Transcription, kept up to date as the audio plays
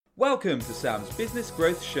Welcome to Sam's Business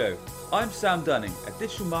Growth Show. I'm Sam Dunning, a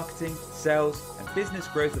digital marketing, sales and business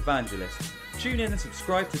growth evangelist. Tune in and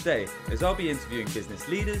subscribe today as I'll be interviewing business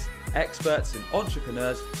leaders, experts and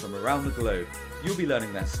entrepreneurs from around the globe. You'll be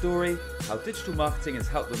learning their story, how digital marketing has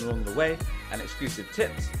helped them along the way, and exclusive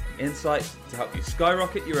tips and insights to help you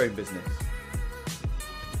skyrocket your own business.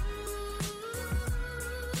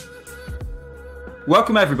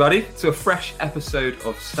 Welcome everybody to a fresh episode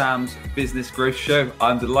of Sam's Business Growth Show.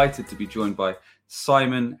 I'm delighted to be joined by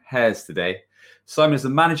Simon Hares today. Simon is the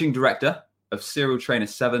Managing Director of Serial Trainer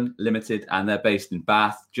 7 Limited, and they're based in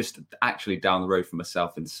Bath, just actually down the road from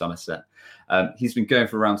myself in Somerset. He's been going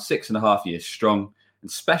for around 6.5 years strong and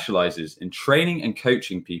specialises in training and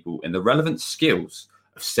coaching people in the relevant skills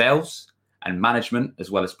of sales and management,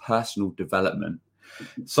 as well as personal development.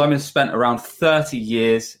 Simon spent around 30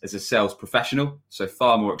 years as a sales professional, so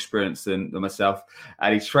far more experienced than myself,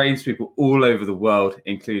 and he trains people all over the world,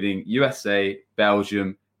 including USA,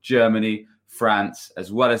 Belgium, Germany, France, as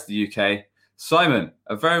well as the UK. Simon,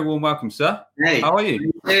 a very warm welcome, sir. Hey, how are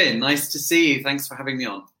you? How you doing? Nice to see you. Thanks for having me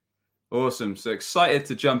on. Awesome. So excited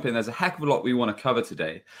to jump in. There's a heck of a lot we want to cover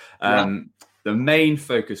today. The main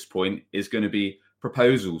focus point is going to be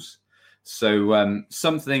proposals. So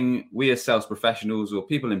something we as sales professionals or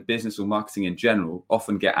people in business or marketing in general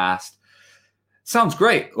often get asked, sounds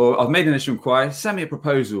great, or I've made an initial inquiry, send me a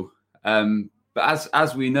proposal. But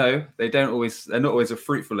as we know, they're not always a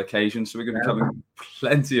fruitful occasion. So we're going to cover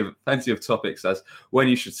plenty of topics as when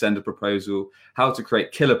you should send a proposal, how to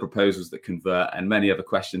create killer proposals that convert, and many other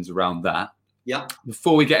questions around that. Yeah.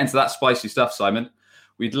 Before we get into that spicy stuff, Simon,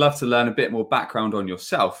 we'd love to learn a bit more background on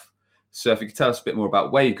yourself. So if you could tell us a bit more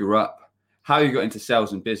about where you grew up, how you got into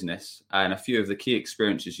sales and business, and a few of the key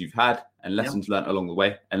experiences you've had and lessons learned along the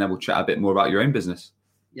way, and then we'll chat a bit more about your own business.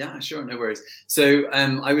 Yeah, sure, no worries. So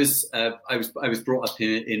I was brought up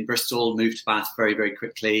in Bristol, moved to Bath very, very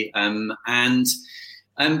quickly, and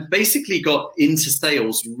basically got into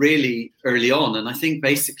sales really early on. And I think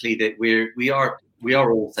basically that we are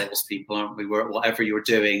all salespeople, aren't we? Whatever you're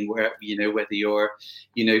doing, whether you're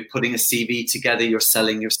putting a CV together, you're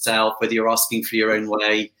selling yourself, whether you're asking for your own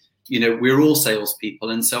way. We're all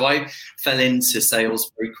salespeople. And so I fell into sales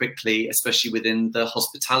very quickly, especially within the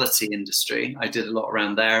hospitality industry. I did a lot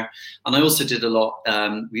around there. And I also did a lot,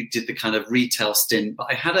 we did the kind of retail stint, but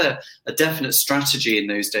I had a definite strategy in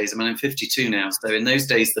those days. I mean, I'm 52 now. So in those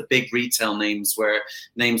days, the big retail names were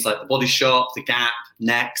names like The Body Shop, The Gap,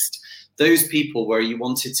 Next. Those people where you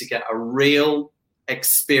wanted to get a real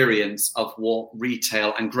experience of what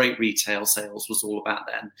retail and great retail sales was all about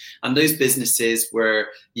then. And those businesses were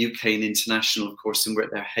UK and international, of course, and were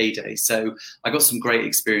at their heyday. So I got some great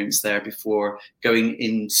experience there before going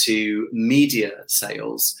into media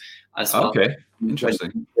sales as well. Okay,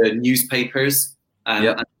 interesting. Newspapers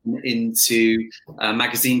and into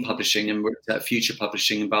magazine publishing, and worked at Future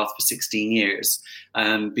Publishing in Bath for 16 years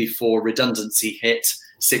before redundancy hit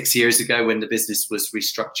 6 years ago when the business was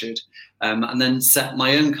restructured, and then set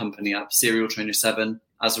my own company up, Serial Trainer 7,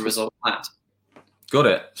 as a result of that. Got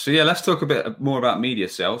it. So let's talk a bit more about media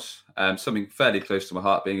sales, something fairly close to my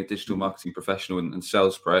heart, being a digital marketing professional and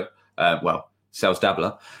sales pro, sales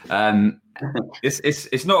dabbler.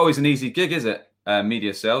 It's not always an easy gig, is it?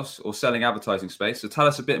 Media sales or selling advertising space. So tell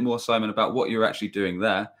us a bit more, Simon, about what you're actually doing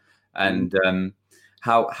there and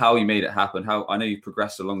how you made it happen. How I know you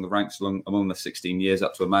progressed along the ranks among the 16 years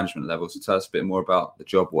up to a management level. So tell us a bit more about the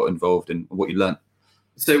job, what involved and what you learned.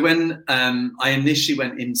 So when I initially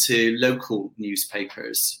went into local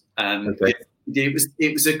newspapers, it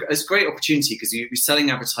was a great opportunity because you're selling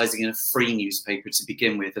advertising in a free newspaper to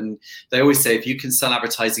begin with. And they always say, if you can sell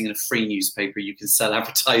advertising in a free newspaper, you can sell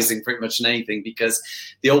advertising pretty much in anything, because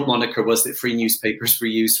the old moniker was that free newspapers were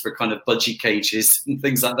used for kind of budgie cages and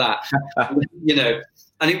things like that.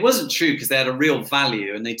 And it wasn't true, because they had a real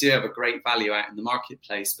value, and they do have a great value out in the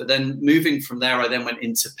marketplace. But then moving from there, I then went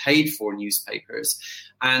into paid for newspapers,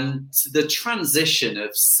 and the transition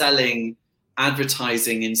of selling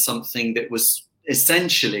advertising in something that was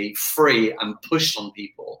essentially free and pushed on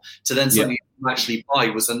people to then something you actually buy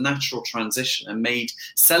was a natural transition and made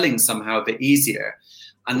selling somehow a bit easier.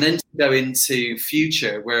 And then to go into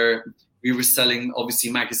Future, where we were selling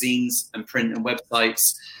obviously magazines and print and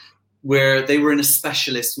websites, where they were in a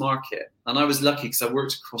specialist market. And I was lucky because I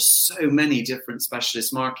worked across so many different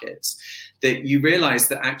specialist markets that you realize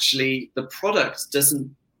that actually the product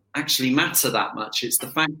doesn't actually matter that much. It's the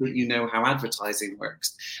fact that you know how advertising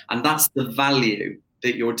works. And that's the value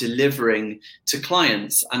that you're delivering to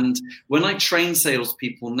clients. And when I train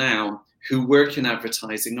salespeople now who work in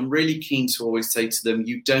advertising, I'm really keen to always say to them,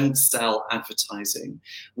 you don't sell advertising.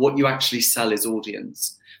 What you actually sell is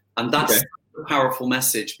audience. And that's a powerful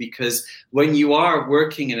message, because when you are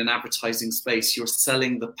working in an advertising space, you're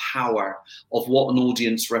selling the power of what an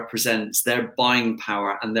audience represents, their buying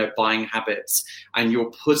power and their buying habits. And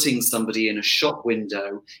you're putting somebody in a shop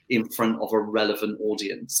window in front of a relevant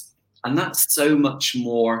audience. And that's so much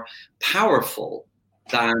more powerful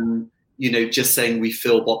than, just saying we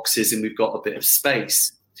fill boxes and we've got a bit of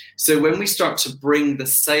space. So when we start to bring the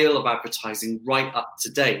sale of advertising right up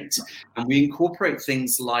to date, and we incorporate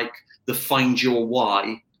things like the Find Your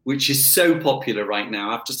Why, which is so popular right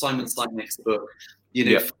now after Simon Sinek's book,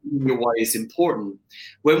 Finding Your Why is important.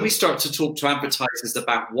 When we start to talk to advertisers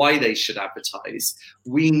about why they should advertise,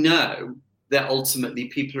 we know that ultimately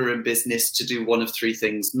people are in business to do one of three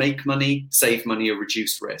things: make money, save money, or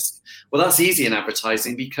reduce risk. Well, that's easy in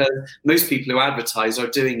advertising, because most people who advertise are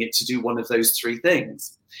doing it to do one of those three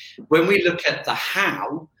things. When we look at the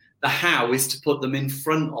how is to put them in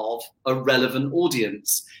front of a relevant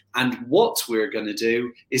audience. And what we're going to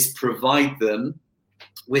do is provide them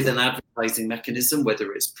with an advertising mechanism,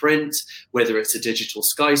 whether it's print, whether it's a digital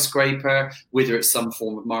skyscraper, whether it's some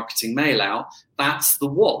form of marketing mail out. That's the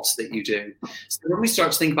what that you do. So when we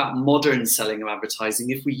start to think about modern selling of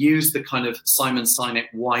advertising, if we use the kind of Simon Sinek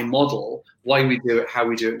why model, why we do it, how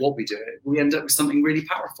we do it, what we do it, we end up with something really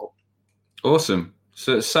powerful. Awesome.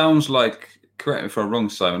 So it sounds like, correct me if I'm wrong,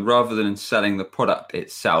 Simon, rather than selling the product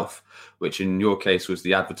itself, which in your case was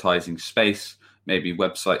the advertising space, maybe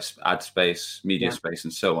websites, ad space, media space,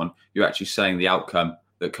 and so on, you're actually selling the outcome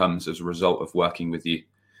that comes as a result of working with you.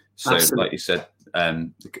 So Absolutely. Like you said,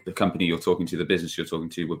 the company you're talking to, the business you're talking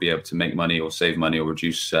to, will be able to make money or save money or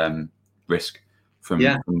reduce risk.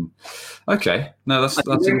 Okay, no, that's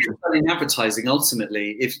interesting. In advertising,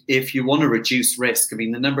 ultimately, if you want to reduce risk, I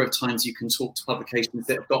mean, the number of times you can talk to publications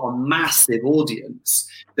that have got a massive audience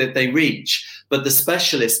that they reach, but the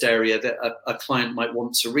specialist area that a client might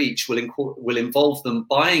want to reach will involve them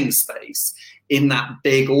buying space in that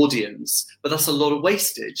big audience, but that's a lot of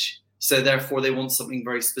wastage. So therefore, they want something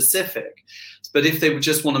very specific. But if they would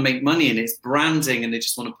just want to make money and it's branding and they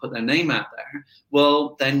just want to put their name out there,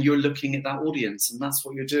 well, then you're looking at that audience, and that's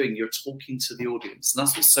what you're doing. You're talking to the audience. And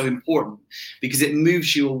that's what's so important, because it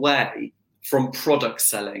moves you away from product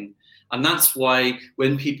selling. And that's why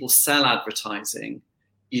when people sell advertising,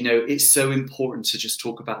 it's so important to just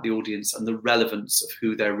talk about the audience and the relevance of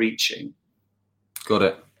who they're reaching. Got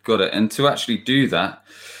it. And to actually do that,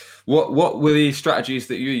 what were the strategies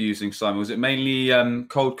that you were using, Simon? Was it mainly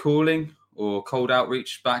cold calling or cold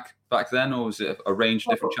outreach back then, or was it a range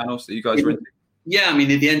of different channels that you guys were in? Yeah, I mean,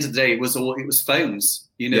 at the end of the day, it was phones.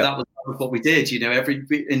 That was what we did. We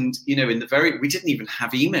didn't even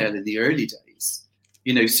have email in the early days.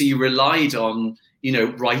 So you relied on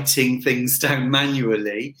writing things down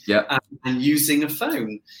manually and using a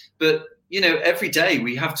phone. But every day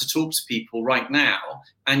we have to talk to people right now,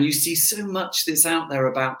 and you see so much that's out there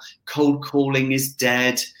about cold calling is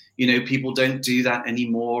dead. People don't do that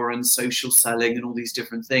anymore, and social selling and all these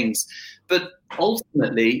different things. But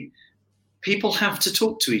ultimately, people have to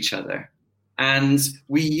talk to each other. And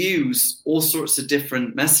we use all sorts of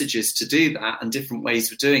different messages to do that and different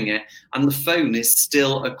ways of doing it. And the phone is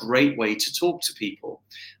still a great way to talk to people.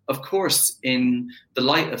 Of course, in the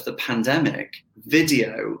light of the pandemic,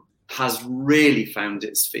 video has really found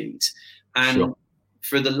its feet. And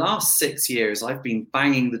for the last 6 years, I've been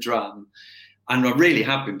banging the drum. And I really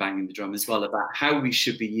have been banging the drum as well about how we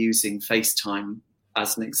should be using FaceTime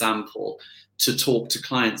as an example to talk to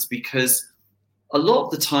clients, because a lot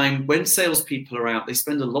of the time when salespeople are out, they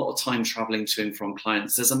spend a lot of time traveling to and from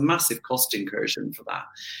clients. There's a massive cost incursion for that.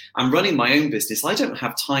 I'm running my own business. I don't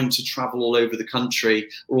have time to travel all over the country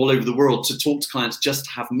or all over the world to talk to clients just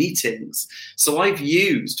to have meetings. So I've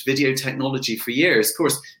used video technology for years. Of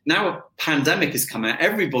course, now a pandemic has come out,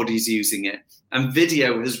 everybody's using it, and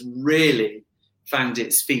video has really found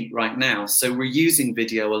its feet right now. So we're using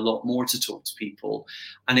video a lot more to talk to people,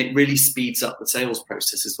 and it really speeds up the sales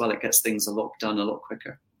process as well. It gets things done a lot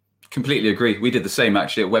quicker. Completely agree. We did the same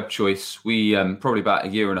actually at WebChoice. We probably about a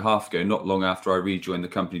year and a half ago, not long after I rejoined the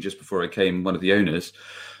company, just before I became one of the owners,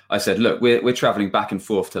 I said, look, we're traveling back and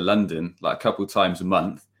forth to London like a couple of times a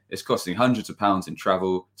month. It's costing hundreds of pounds in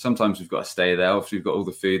travel. Sometimes we've got to stay there. Obviously, we've got all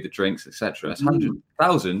the food, the drinks, etc. It's hundreds of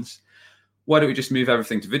thousands. Why don't we just move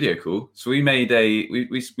everything to video call? So we made a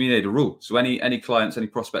rule. So any clients, any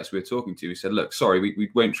prospects we were talking to, we said, look, sorry, we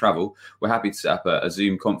won't travel. We're happy to set up a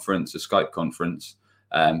Zoom conference, a Skype conference.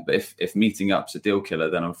 But if meeting up's a deal killer,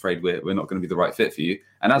 then I'm afraid we're not going to be the right fit for you.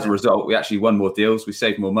 And as a result, we actually won more deals. We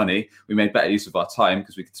saved more money. We made better use of our time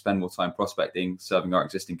because we could spend more time prospecting, serving our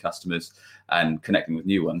existing customers and connecting with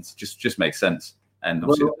new ones. Just makes sense. and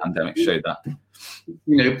obviously the pandemic showed that.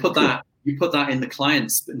 Put that in the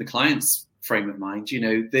client's frame of mind. They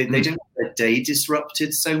don't have their day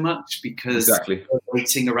disrupted so much because they're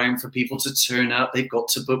waiting around for people to turn up. They've got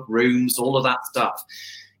to book rooms, all of that stuff.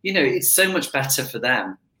 It's so much better for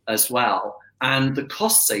them as well. And the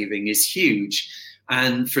cost saving is huge.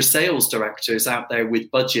 And for sales directors out there with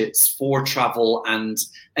budgets for travel and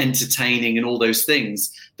entertaining and all those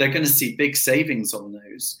things, they're going to see big savings on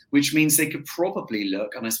those, which means they could probably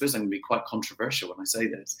look, and I suppose I'm going to be quite controversial when I say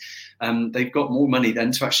this, they've got more money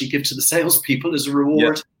then to actually give to the salespeople as a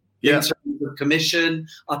reward in terms of commission,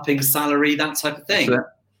 upping salary, that type of thing.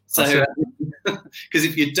 So, because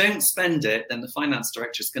if you don't spend it, then the finance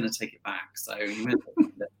director is going to take it back. So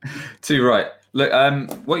Too right. Look,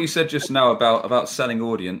 what you said just now about selling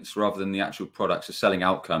audience rather than the actual products, or selling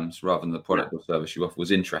outcomes rather than the product or service you offer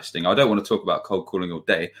was interesting. I don't want to talk about cold calling all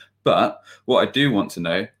day, but what I do want to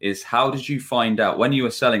know is, how did you find out, when you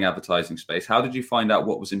were selling advertising space, how did you find out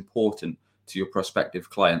what was important to your prospective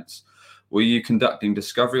clients? Were you conducting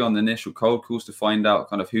discovery on the initial cold calls to find out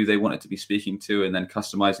kind of who they wanted to be speaking to and then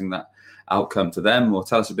customizing that outcome to them? Or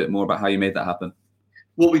tell us a bit more about how you made that happen.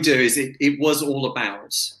 What we do is it was all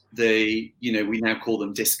about we now call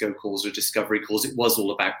them disco calls or discovery calls. It was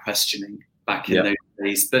all about questioning back in those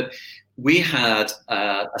days. But we had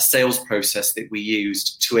a sales process that we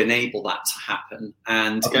used to enable that to happen.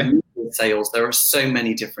 And in sales, there are so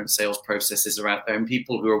many different sales processes are out there, and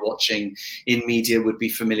people who are watching in media would be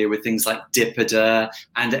familiar with things like DIPADA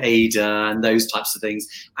and ADA and those types of things.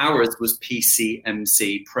 Ours was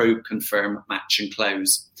PCMC, Probe, Confirm, Match and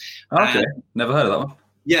Close. Okay, never heard of that one.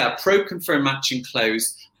 Yeah, Probe, Confirm, Match and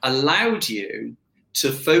Close allowed you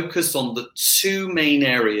to focus on the two main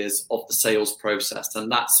areas of the sales process,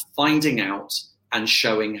 and that's finding out and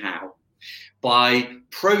showing how. By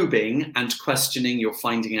probing and questioning, you're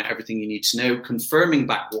finding out everything you need to know, confirming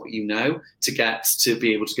back what you know to get to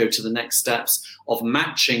be able to go to the next steps of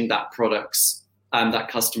matching that product's that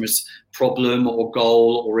customer's problem or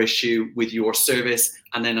goal or issue with your service,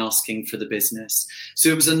 and then asking for the business. So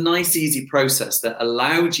it was a nice, easy process that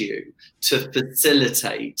allowed you to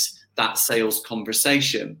facilitate that sales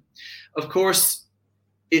conversation. Of course,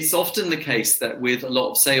 it's often the case that with a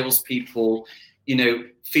lot of salespeople,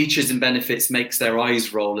 features and benefits makes their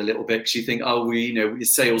eyes roll a little bit, because you think,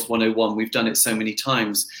 it's sales 101. We've done it so many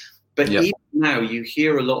times. But even now, you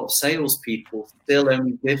hear a lot of salespeople still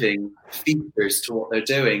only giving features to what they're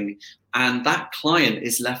doing. And that client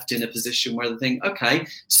is left in a position where they think, okay,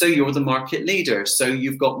 so you're the market leader, so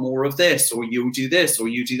you've got more of this, or you do this, or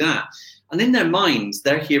you do that. And in their minds,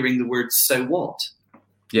 they're hearing the word, so what?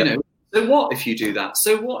 So what if you do that?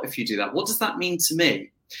 So what if you do that? What does that mean to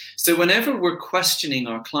me? So whenever we're questioning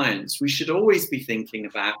our clients, we should always be thinking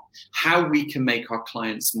about how we can make our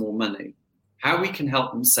clients more money, how we can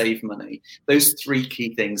help them save money. Those three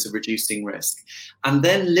key things of reducing risk. And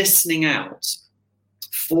then listening out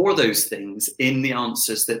for those things in the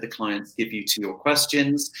answers that the clients give you to your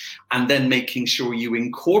questions, and then making sure you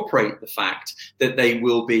incorporate the fact that they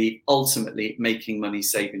will be ultimately making money,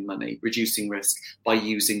 saving money, reducing risk by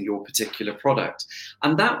using your particular product.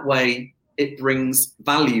 And that way, it brings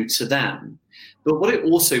value to them. But what it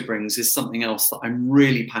also brings is something else that I'm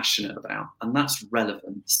really passionate about, and that's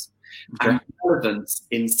relevance. Okay. And relevance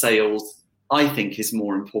in sales, I think, is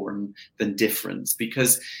more important than difference,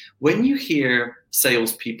 because when you hear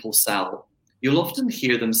salespeople sell, you'll often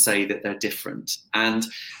hear them say that they're different. And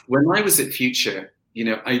when I was at Future,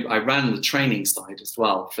 I ran the training side as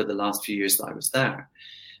well for the last few years that I was there.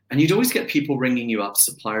 And you'd always get people ringing you up,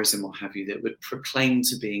 suppliers and what have you, that would proclaim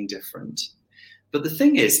to being different. But the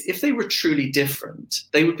thing is, if they were truly different,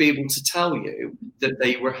 they would be able to tell you that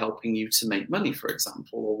they were helping you to make money, for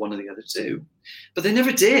example, or one of the other two. But they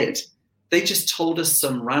never did. They just told us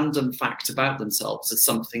some random fact about themselves as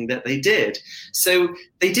something that they did. So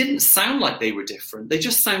they didn't sound like they were different. They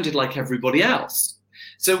just sounded like everybody else.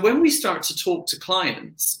 So when we start to talk to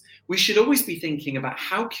clients, we should always be thinking about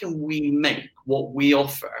how can we make what we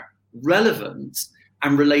offer relevant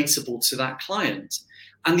and relatable to that client.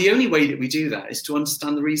 And the only way that we do that is to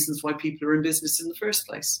understand the reasons why people are in business in the first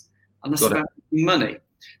place. And that's about making money.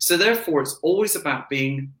 So therefore, it's always about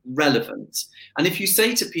being relevant. And if you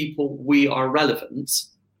say to people, we are relevant,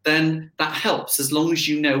 then that helps, as long as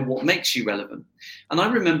you know what makes you relevant. And I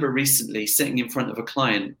remember recently sitting in front of a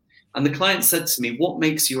client, and the client said to me, what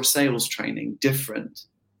makes your sales training different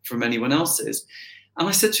from anyone else's? And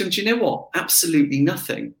I said to him, do you know what? Absolutely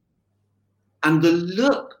nothing. And the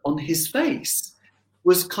look on his face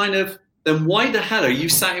was kind of, then why the hell are you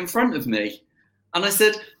sat in front of me? And I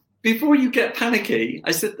said, before you get panicky,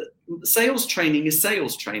 I said that sales training is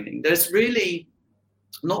sales training. There's really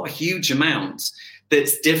not a huge amount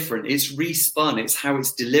that's different. It's respun. It's how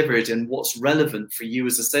it's delivered and what's relevant for you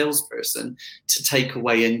as a salesperson to take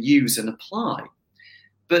away and use and apply.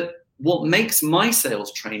 But what makes my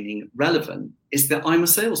sales training relevant is that I'm a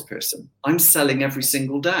salesperson. I'm selling every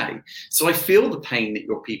single day. So I feel the pain that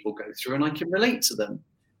your people go through and I can relate to them.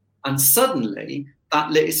 And suddenly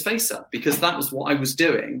that lit his face up because that was what I was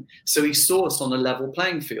doing. So he saw us on a level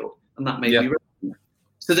playing field and that made me relevant.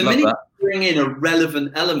 So the minute you bring in a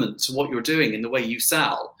relevant element to what you're doing in the way you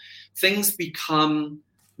sell, things become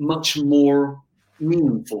much more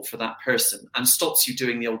meaningful for that person and stops you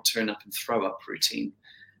doing the old turn up and throw up routine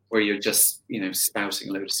where you're just, spouting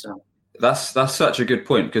a load of stuff. That's such a good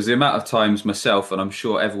point, because the amount of times myself, and I'm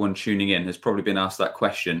sure everyone tuning in has probably been asked that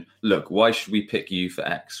question, look, why should we pick you for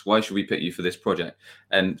X? Why should we pick you for this project?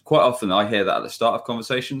 And quite often I hear that at the start of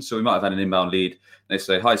conversations. So we might have had an inbound lead. They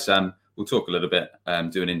say, hi, Sam, we'll talk a little bit,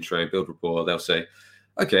 do an intro, build rapport. They'll say,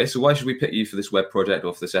 okay, so why should we pick you for this web project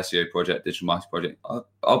or for this SEO project, digital marketing project?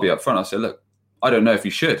 I'll be upfront. I'll say, look, I don't know if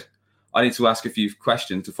you should. I need to ask a few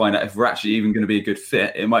questions to find out if we're actually even going to be a good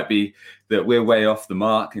fit. It might be that we're way off the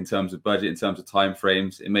mark in terms of budget, in terms of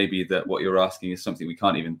timeframes. It may be that what you're asking is something we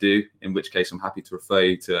can't even do, in which case I'm happy to refer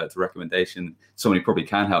you to recommendation. Somebody probably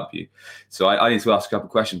can help you. So I need to ask a couple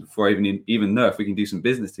of questions before I even know if we can do some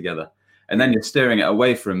business together. And then you're steering it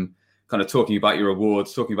away from kind of talking about your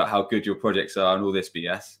awards, talking about how good your projects are and all this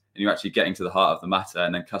BS. And you're actually getting to the heart of the matter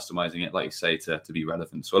and then customizing it, like you say, to be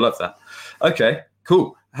relevant. So I love that. Okay,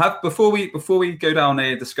 cool. Before we go down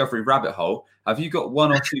a discovery rabbit hole, have you got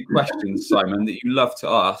one or two questions, Simon, that you love to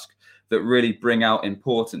ask that really bring out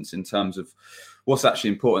importance in terms of what's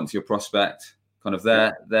actually important to your prospect, kind of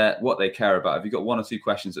their what they care about? Have you got one or two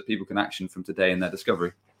questions that people can action from today in their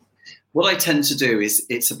discovery? What I tend to do is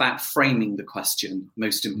it's about framing the question,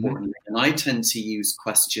 most importantly. And I tend to use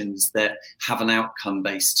questions that have an outcome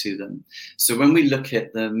base to them. So when we look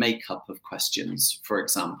at the makeup of questions, for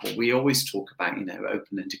example, we always talk about,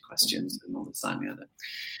 open-ended questions and all this and the other.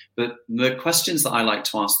 But the questions that I like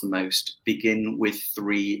to ask the most begin with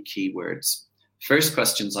 3 keywords. First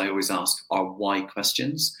questions I always ask are why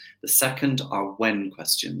questions. The second are when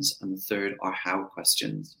questions. And the third are how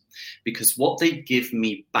questions. Because what they give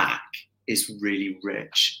me back is really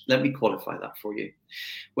rich. Let me qualify that for you.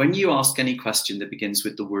 When you ask any question that begins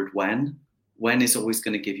with the word when is always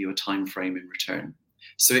going to give you a time frame in return.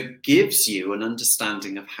 So it gives you an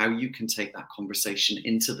understanding of how you can take that conversation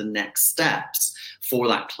into the next steps for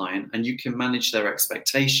that client, and you can manage their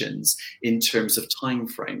expectations in terms of time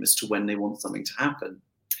frame as to when they want something to happen.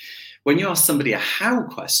 When you ask somebody a how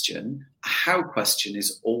question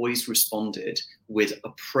is always responded with a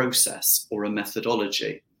process or a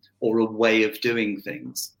methodology or a way of doing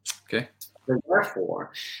things. Okay. So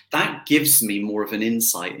therefore, that gives me more of an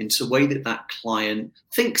insight into the way that client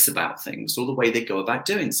thinks about things or the way they go about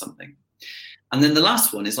doing something. And then the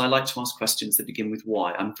last one is I like to ask questions that begin with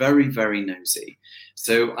why. I'm very, very nosy.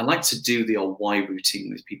 So I like to do the old why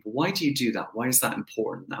routine with people. Why do you do that? Why is that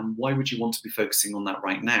important? And why would you want to be focusing on that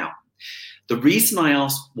right now? The reason I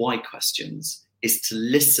ask why questions is to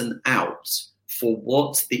listen out for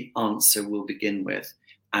what the answer will begin with.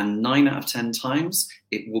 And 9 out of 10 times,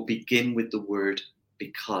 it will begin with the word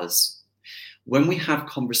because. When we have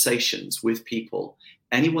conversations with people,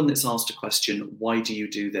 anyone that's asked a question, why do you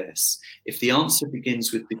do this? If the answer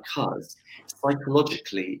begins with because,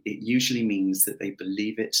 psychologically, it usually means that they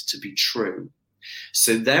believe it to be true.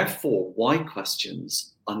 So therefore, why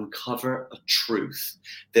questions uncover a truth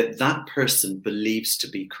that person believes to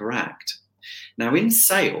be correct. Now, in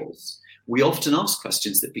sales, we often ask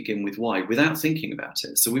questions that begin with why without thinking about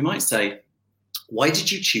it. So we might say, why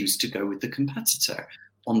did you choose to go with the competitor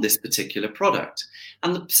on this particular product?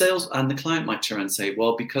 And the client might turn around and say,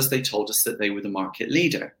 well, because they told us that they were the market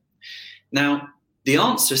leader. Now, the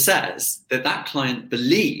answer says that client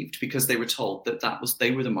believed because they were told that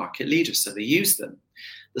they were the market leader, so they used them.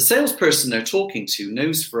 The salesperson they're talking to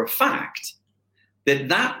knows for a fact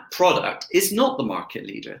that product is not the market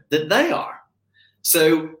leader, that they are.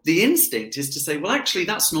 So the instinct is to say, well, actually,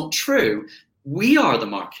 that's not true. We are the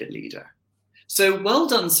market leader. So well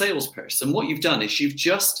done, salesperson. What you've done is you've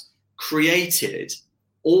just created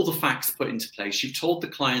all the facts put into place. You've told the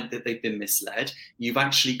client that they've been misled. You've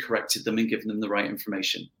actually corrected them and given them the right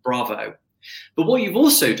information. Bravo. But what you've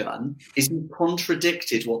also done is you've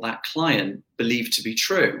contradicted what that client believed to be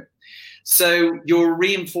true. So you're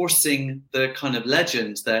reinforcing the kind of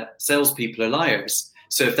legend that salespeople are liars.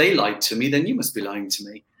 So if they lied to me, then you must be lying to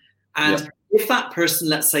me. And if that person,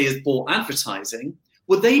 let's say, has bought advertising,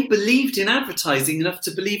 well, they believed in advertising enough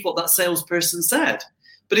to believe what that salesperson said.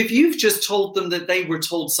 But if you've just told them that they were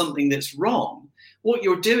told something that's wrong, what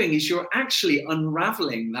you're doing is you're actually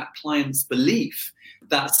unraveling that client's belief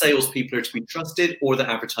that salespeople are to be trusted or that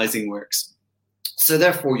advertising works. So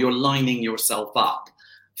therefore, you're lining yourself up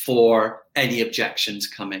for any objection to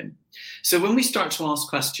come in. So when we start to ask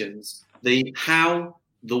questions, the how,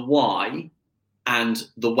 the why, and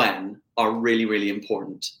the when are really, really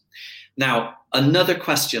important. Now, another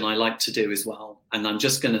question I like to do as well, and I'm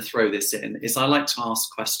just going to throw this in, is I like to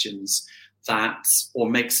ask questions that, or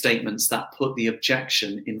make statements that put the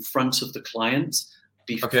objection in front of the client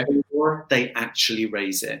before they actually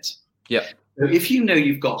raise it. Yeah. So if you know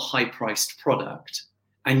you've got a high-priced product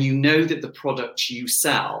and you know that the product you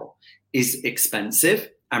sell is expensive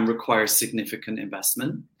and requires significant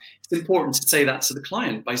investment, it's important to say that to the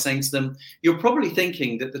client by saying to them, you're probably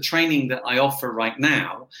thinking that the training that I offer right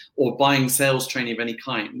now, or buying sales training of any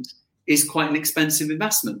kind, is quite an expensive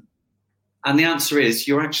investment. And the answer is,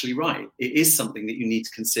 you're actually right. It is something that you need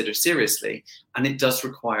to consider seriously, and it does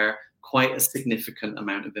require quite a significant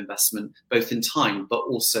amount of investment, both in time, but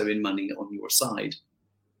also in money on your side.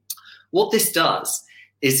 What this does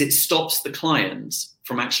is it stops the client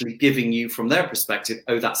from actually giving you, from their perspective,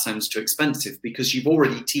 oh, that sounds too expensive, because you've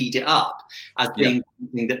already teed it up as being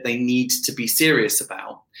something that they need to be serious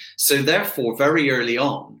about. So therefore, very early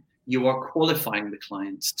on, you are qualifying the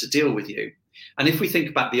client to deal with you. And if we think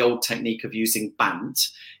about the old technique of using BANT,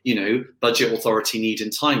 budget, authority, need,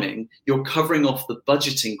 and timing, you're covering off the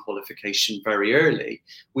budgeting qualification very early,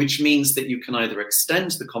 which means that you can either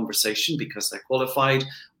extend the conversation because they're qualified,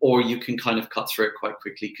 or you can kind of cut through it quite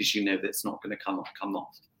quickly because you know that it's not going to come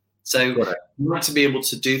off. So we want to be able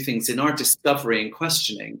to do things in our discovery and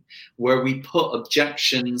questioning where we put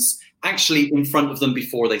objections actually in front of them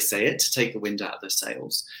before they say it, to take the wind out of their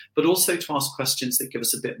sails, but also to ask questions that give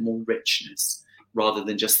us a bit more richness rather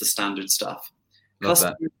than just the standard stuff.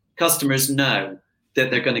 Customers know that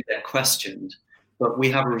they're going to get questioned, but we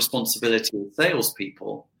have a responsibility as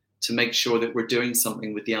salespeople to make sure that we're doing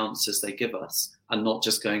something with the answers they give us and not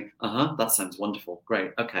just going, that sounds wonderful,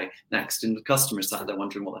 great, okay, next. And the customer sat there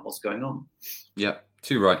wondering what the hell's going on. Yeah,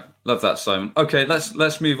 too right. Love that, Simon. Okay,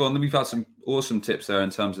 let's move on. We've had some awesome tips there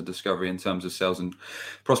in terms of discovery, in terms of sales and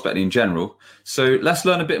prospecting in general. So let's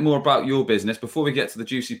learn a bit more about your business. Before we get to the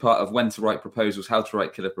juicy part of when to write proposals, how to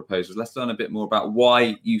write killer proposals, let's learn a bit more about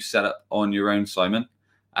why you set up on your own, Simon.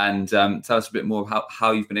 And tell us a bit more about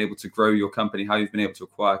how you've been able to grow your company, how you've been able to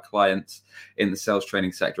acquire clients in the sales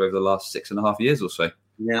training sector over the last 6.5 years or so.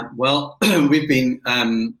 Yeah, well, we've been,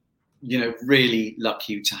 really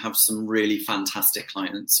lucky to have some really fantastic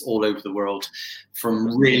clients all over the world,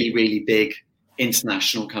 from really, really big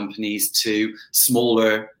international companies to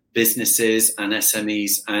smaller businesses and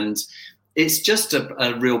SMEs. And it's just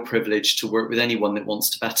a real privilege to work with anyone that wants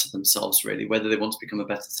to better themselves, really, whether they want to become a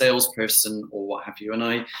better salesperson or what have you.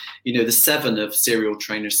 And the 7 of Serial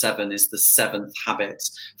Trainer 7 is the 7th habit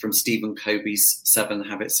from Stephen Covey's 7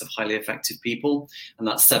 Habits of Highly Effective People. And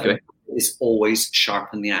that 7 is always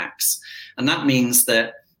sharpen the axe. And that means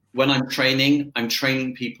that when I'm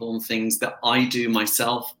training people on things that I do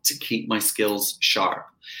myself to keep my skills sharp,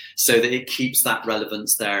 so that it keeps that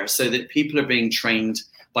relevance there, so that people are being trained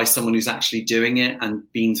by someone who's actually doing it and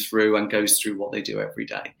been through and goes through what they do every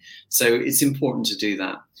day. So it's important to do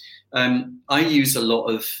that. I use a lot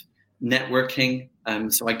of networking.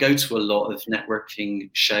 So I go to a lot of networking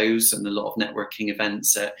shows and a lot of networking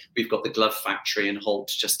events. We've got the Glove Factory in Holt,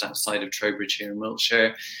 just outside of Trowbridge here in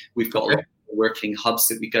Wiltshire. We've got a lot of working hubs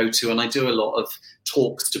that we go to, and I do a lot of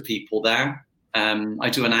talks to people there. I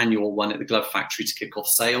do an annual one at the Glove Factory to kick off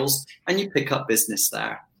sales, and you pick up business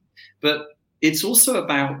there. But it's also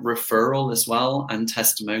about referral as well, and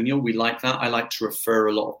testimonial. We like that. I like to refer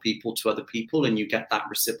a lot of people to other people, and you get that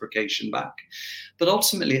reciprocation back. But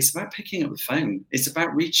ultimately, it's about picking up the phone. It's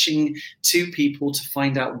about reaching to people to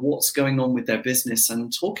find out what's going on with their business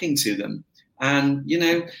and talking to them. And,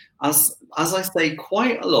 as I say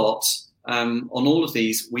quite a lot, on all of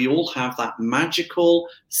these, we all have that magical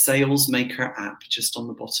SalesMaker app just on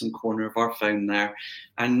the bottom corner of our phone there.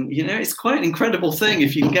 And, it's quite an incredible thing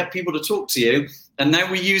if you can get people to talk to you. And now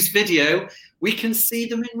we use video, we can see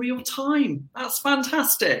them in real time. That's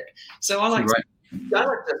fantastic. So I like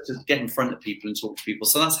to get in front of people and talk to people.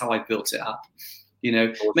 So that's how I built it up.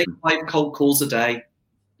 Make 5 cold calls a day.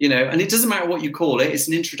 And it doesn't matter what you call it. It's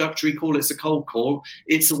an introductory call. It's a cold call.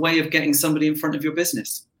 It's a way of getting somebody in front of your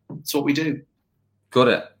business. That's what we do. Got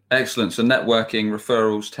it. Excellent. So networking,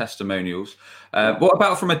 referrals, testimonials. What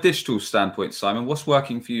about from a digital standpoint, Simon? What's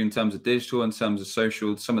working for you in terms of digital, in terms of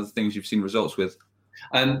social, some of the things you've seen results with?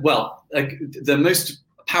 The most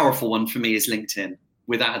powerful one for me is LinkedIn,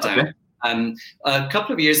 without a doubt. A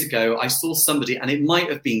couple of years ago, I saw somebody, and it might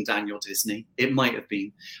have been Daniel Disney, it might have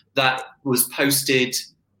been, that was posted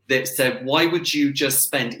that said, why would you just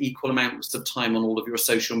spend equal amounts of time on all of your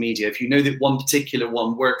social media? If you know that one particular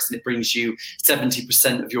one works and it brings you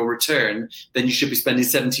 70% of your return, then you should be spending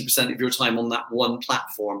 70% of your time on that one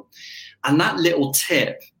platform. And that little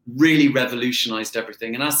tip really revolutionized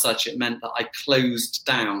everything. And as such, it meant that I closed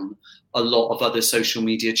down a lot of other social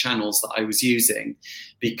media channels that I was using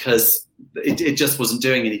because it just wasn't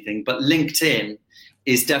doing anything. But LinkedIn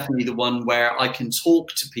is definitely the one where I can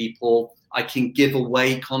talk to people, I can give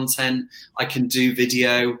away content, I can do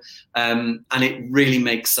video, and it really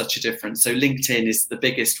makes such a difference. So LinkedIn is the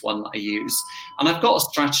biggest one that I use. And I've got a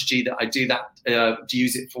strategy that I do that to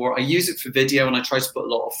use it for. I use it for video, and I try to put a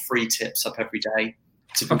lot of free tips up every day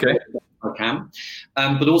to okay. I can.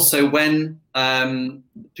 But also when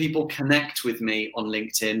people connect with me on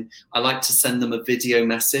LinkedIn, I like to send them a video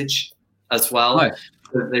message as well. Nice.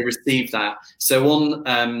 So that they receive that. So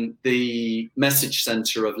on the message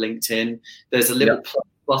center of LinkedIn, there's a little plus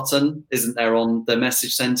button, isn't there, on the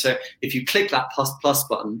message center? If you click that plus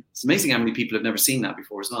button, it's amazing how many people have never seen that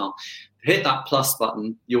before as well. Hit that plus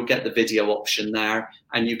button, you'll get the video option there,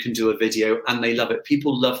 and you can do a video, and they love it.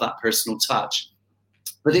 People love that personal touch.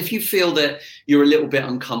 But if you feel that you're a little bit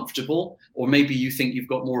uncomfortable, or maybe you think you've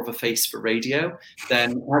got more of a face for radio,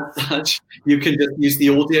 then as such, you can just use the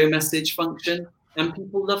audio message function, and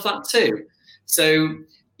people love that too. So,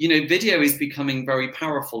 you know, video is becoming very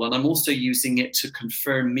powerful, and I'm also using it to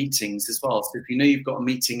confirm meetings as well. So if you know you've got a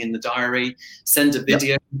meeting in the diary, send a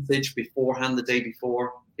video message beforehand, the day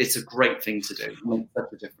before. It's a great thing to do. It makes such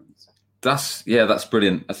a difference. That's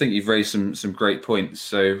brilliant. I think you've raised some great points.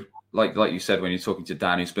 So like you said, when you're talking to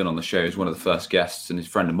Dan, who's been on the show, he's one of the first guests and he's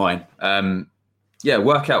a friend of mine.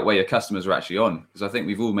 Work out where your customers are actually on, because I think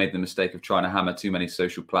we've all made the mistake of trying to hammer too many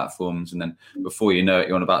social platforms, and then before you know it,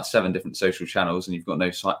 you're on about 7 different social channels, and you've got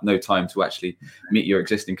no time to actually meet your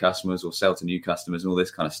existing customers or sell to new customers and all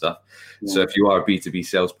this kind of stuff. Yeah. So if you are a B2B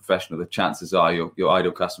sales professional, the chances are your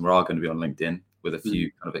ideal customer are going to be on LinkedIn, with a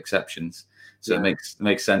few kind of exceptions. So it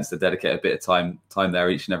makes sense to dedicate a bit of time there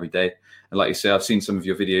each and every day. And like you say, I've seen some of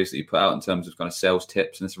your videos that you put out in terms of kind of sales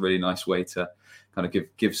tips, and it's a really nice way to kind of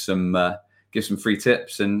give some free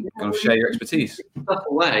tips and kind of share your expertise. Stuff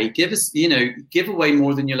away. Give away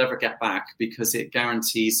more than you'll ever get back, because it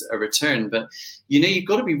guarantees a return. But you've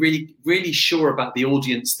got to be really, really sure about the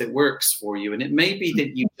audience that works for you. And it may be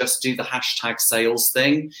that you just do the hashtag sales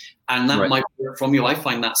thing, and that might work from you. I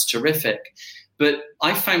find that's terrific. But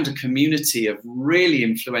I found a community of really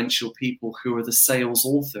influential people who are the sales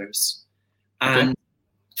authors. And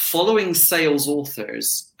following sales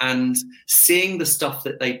authors and seeing the stuff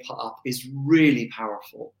that they put up is really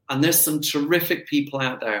powerful. And there's some terrific people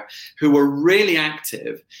out there who are really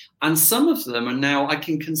active. And some of them are now, I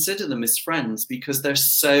can consider them as friends, because they're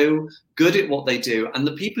so good at what they do. And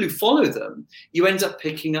the people who follow them, you end up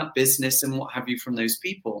picking up business and what have you from those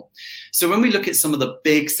people. So when we look at some of the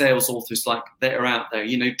big sales authors like that are out there,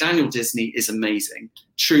 Daniel Disney is amazing,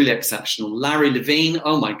 truly exceptional. Larry Levine,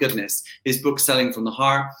 oh my goodness, his book Selling from the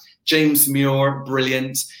Heart. James Muir,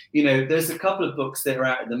 brilliant. There's a couple of books that are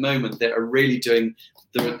out at the moment that are really doing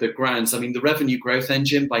the grounds. I mean, The Revenue Growth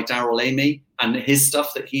Engine by Darrell Amy, and his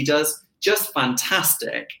stuff that he does, just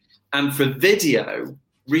fantastic. And for video,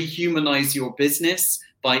 Rehumanize Your Business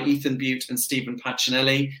by Ethan Butte and Stephen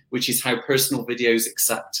Pacinelli, which is how personal videos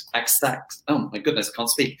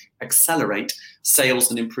accelerate sales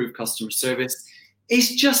and improve customer service.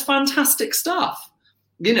 It's just fantastic stuff.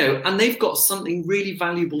 And they've got something really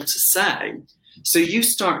valuable to say. So you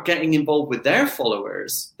start getting involved with their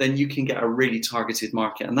followers, then you can get a really targeted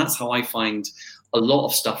market. And that's how I find a lot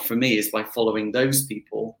of stuff for me, is by following those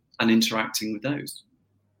people and interacting with those.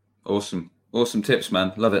 Awesome tips,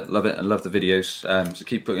 man. Love it. And love the videos. So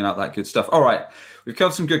keep putting out that good stuff. All right. We've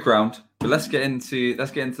covered some good ground, but let's get into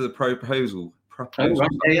the proposal,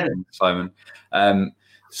 Simon.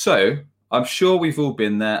 So I'm sure we've all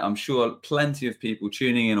been there. I'm sure plenty of people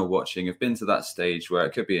tuning in or watching have been to that stage where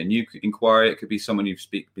it could be a new inquiry. It could be someone you've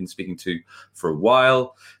been speaking to for a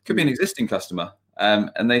while. It could be an existing customer.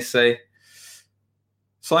 And they say,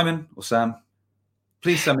 Simon or Sam,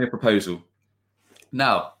 please send me a proposal.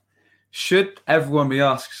 Now, should everyone we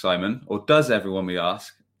ask, Simon, or does everyone we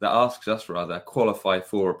ask, that asks us rather, qualify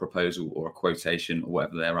for a proposal or a quotation or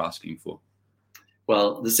whatever they're asking for?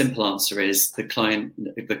 Well, the simple answer is the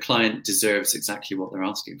client deserves exactly what they're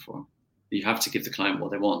asking for. You have to give the client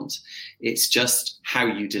what they want. It's just how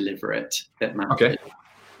you deliver it that matters. Okay.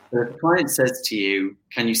 So if the client says to you,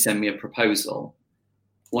 can you send me a proposal?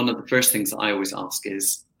 One of the first things that I always ask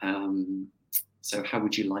is, So how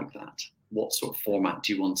would you like that? What sort of format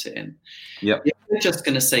do you want it in? Yep. If they're just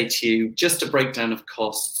going to say to you, just a breakdown of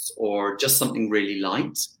costs or just something really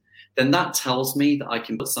light, then that tells me that I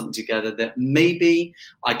can put something together that maybe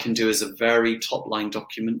I can do as a very top line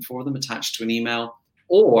document for them attached to an email,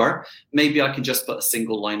 or maybe I can just put a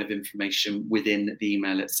single line of information within the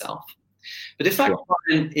email itself. But if that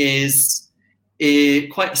client is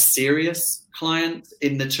quite a serious client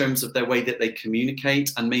in the terms of their way that they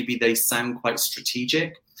communicate, and maybe they sound quite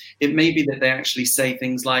strategic, it may be that they actually say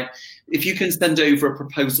things like, if you can send over a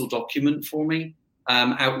proposal document for me,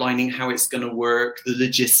 outlining how it's going to work, the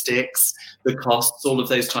logistics, the costs, all of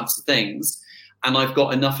those types of things, and I've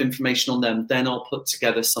got enough information on them, then I'll put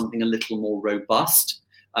together something a little more robust,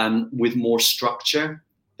 with more structure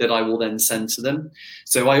that I will then send to them.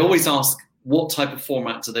 So I always ask, what type of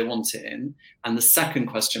format do they want it in? And the second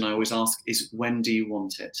question I always ask is, when do you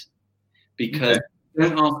want it? Because if you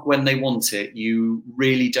don't ask when they want it, you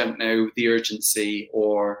really don't know the urgency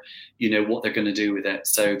or, what they're going to do with it.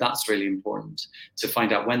 So that's really important to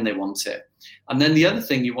find out when they want it. And then the other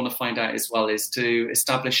thing you want to find out as well is to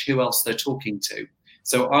establish who else they're talking to.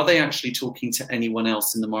 So are they actually talking to anyone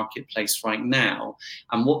else in the marketplace right now?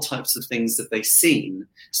 And what types of things have they seen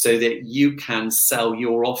so that you can sell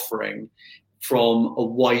your offering from a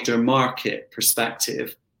wider market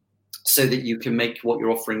perspective, so that you can make what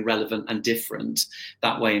you're offering relevant and different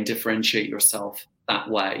that way and differentiate yourself that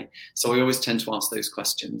way. So I always tend to ask those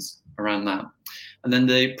questions around that. And then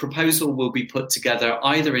the proposal will be put together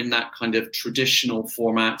either in that kind of traditional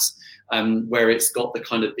format, where it's got the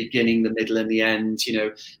kind of beginning, the middle and the end,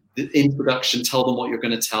 the introduction, tell them what you're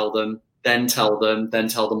going to tell them, then tell them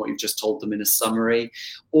what you've just told them in a summary,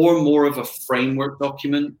 or more of a framework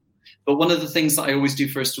document. But one of the things that I always do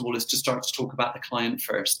first of all is to start to talk about the client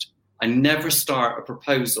first. I never start a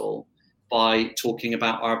proposal by talking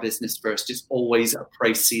about our business first. It's always a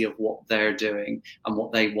précis of what they're doing and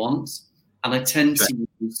what they want. And I tend to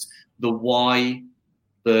use the why,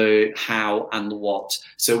 the how, and the what.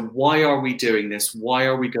 So why are we doing this? Why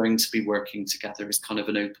are we going to be working together is kind of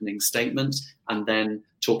an opening statement. And then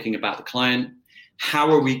talking about the client. How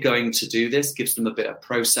are we going to do this? Gives them a bit of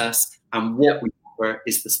process. And what we offer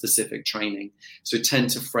is the specific training. So tend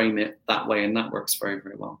to frame it that way. And that works very,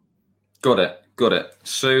 very well. Got it.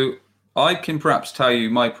 So I can perhaps tell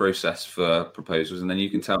you my process for proposals, and then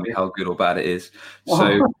you can tell me how good or bad it is.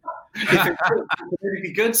 So it's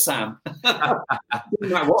really good, Sam.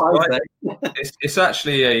 It's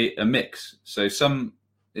actually a mix. So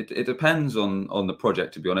it depends on the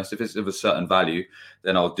project, to be honest. If it's of a certain value,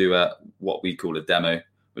 then I'll do what we call a demo,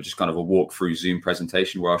 which is kind of a walk-through Zoom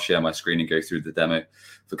presentation where I'll share my screen and go through the demo.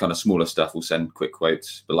 For kind of smaller stuff, we'll send quick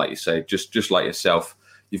quotes. But like you say, just like yourself,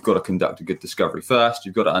 you've got to conduct a good discovery first.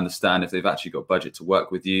 You've got to understand if they've actually got budget to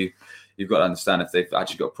work with you. You've got to understand if they've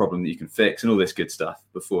actually got a problem that you can fix and all this good stuff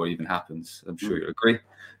before it even happens. I'm sure you'll agree.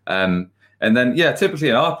 And then, typically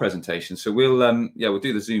in our presentation, so we'll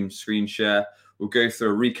do the Zoom screen share. We'll go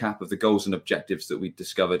through a recap of the goals and objectives that we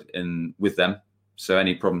discovered with them. So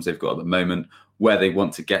any problems they've got at the moment, where they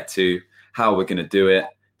want to get to, how we're going to do it,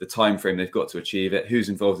 the time frame they've got to achieve it, who's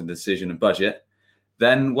involved in the decision and budget.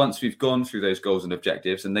 Then once we've gone through those goals and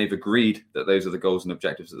objectives and they've agreed that those are the goals and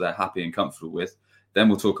objectives that they're happy and comfortable with, then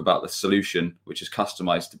we'll talk about the solution, which is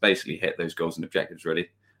customized to basically hit those goals and objectives really.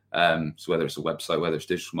 So whether it's a website, whether it's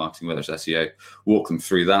digital marketing, whether it's SEO, walk them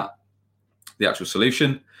through that, the actual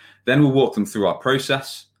solution. Then we'll walk them through our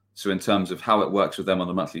process. So in terms of how it works with them on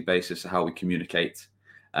a monthly basis, how we communicate,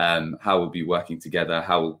 how we'll be working together,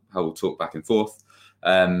 how we'll talk back and forth.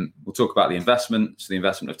 We'll talk about the investment, so the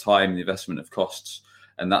investment of time, the investment of costs,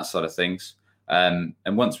 and that sort of things. And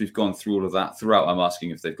once we've gone through all of that, throughout I'm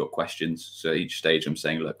asking if they've got questions. So each stage I'm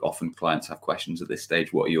saying, look, often clients have questions at this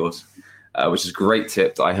stage. What are yours? Which is a great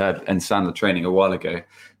tip that I heard in Sandler training a while ago.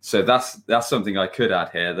 So that's something I could add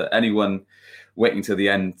here, that anyone waiting till the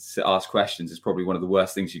end to ask questions is probably one of the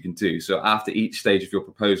worst things you can do. So after each stage of your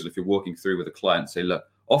proposal, if you're walking through with a client, say, look,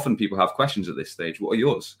 often people have questions at this stage. What are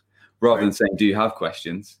yours? Rather than saying, do you have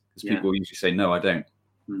questions? Because people usually say, no, I don't.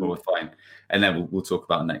 Well, we're fine. And then we'll talk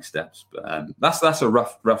about next steps. But that's a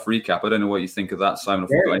rough recap. I don't know what you think of that, Simon.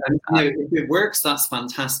 If it works, that's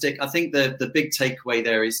fantastic. I think the big takeaway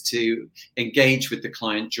there is to engage with the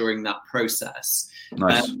client during that process.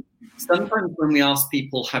 Nice. Sometimes when we ask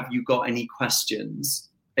people, have you got any questions,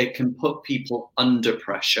 it can put people under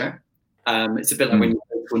pressure. It's a bit like when you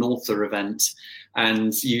go to an author event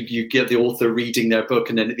and you get the author reading their book,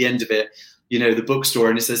 and then at the end of it, the bookstore,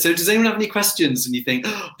 and it says, so does anyone have any questions? And you think,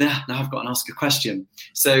 now I've got to ask a question.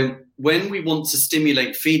 So when we want to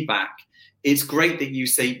stimulate feedback, it's great that you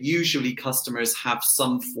say usually customers have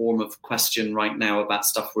some form of question right now about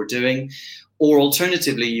stuff we're doing. Or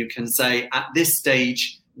alternatively, you can say at this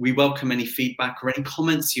stage, we welcome any feedback or any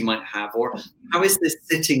comments you might have, or how is this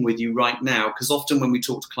sitting with you right now? Because often when we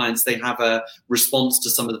talk to clients, they have a response to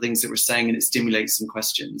some of the things that we're saying and it stimulates some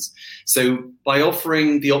questions. So by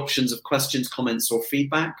offering the options of questions, comments, or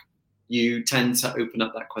feedback, you tend to open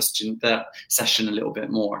up that session a little bit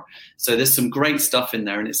more. So there's some great stuff in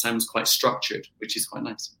there and it sounds quite structured, which is quite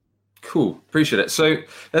nice. Cool, appreciate it. So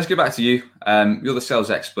let's go back to you. You're the sales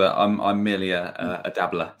expert. I'm merely a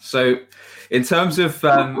dabbler. So in terms of do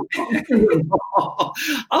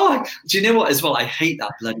you know what as well? I hate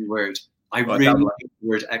that bloody word. I really hate the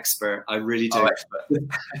word expert. I really do. Expert.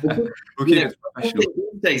 We'll keep it professional.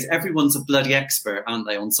 These days, everyone's a bloody expert, aren't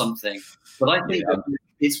they, on something? But I think that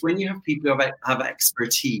it's when you have people who have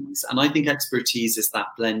expertise, and I think expertise is that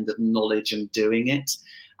blend of knowledge and doing it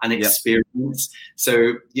and experience.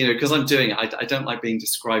 So, because I'm doing it, I don't like being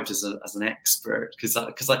described as an expert because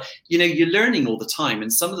you're learning all the time.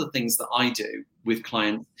 And some of the things that I do with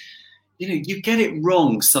clients, you get it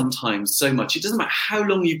wrong sometimes so much. It doesn't matter how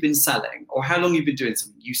long you've been selling or how long you've been doing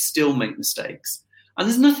something, you still make mistakes. And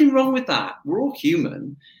there's nothing wrong with that. We're all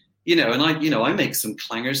human, and I make some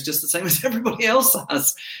clangers just the same as everybody else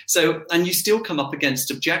has. So, and you still come up against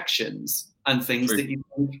objections and things that you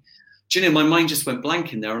think, my mind just went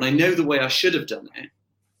blank in there, and I know the way I should have done it.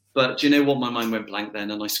 But do you know what? My mind went blank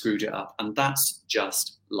then and I screwed it up. And that's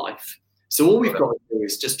just life. So all we've got to do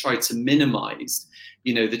is just try to minimize,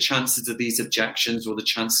 the chances of these objections or the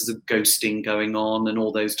chances of ghosting going on and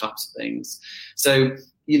all those types of things. So,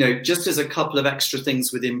 just as a couple of extra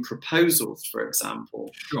things within proposals, for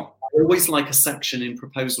example, sure. I always like a section in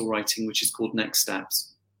proposal writing, which is called next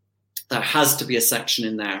steps. There has to be a section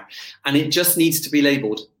in there, and it just needs to be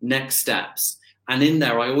labeled next steps. And in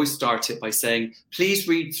there, I always start it by saying, please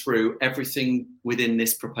read through everything within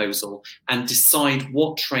this proposal and decide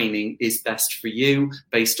what training is best for you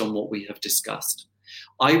based on what we have discussed.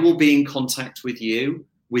 I will be in contact with you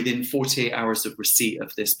within 48 hours of receipt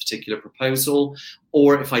of this particular proposal,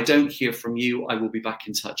 or if I don't hear from you, I will be back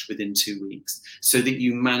in touch within 2 weeks, so that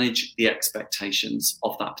you manage the expectations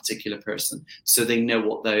of that particular person so they know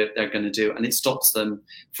what they're going to do, and it stops them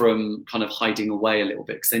from kind of hiding away a little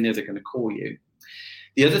bit because they know they're going to call you.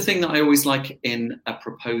 The other thing that I always like in a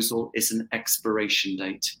proposal is an expiration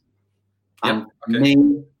date.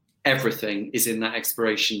 Everything is in that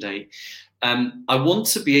expiration date. I want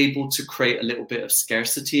to be able to create a little bit of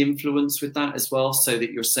scarcity influence with that as well, so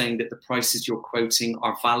that you're saying that the prices you're quoting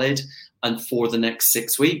are valid and for the next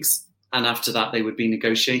 6 weeks. And after that, they would be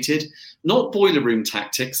negotiated. Not boiler room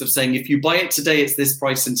tactics of saying, if you buy it today, it's this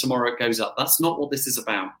price and tomorrow it goes up. That's not what this is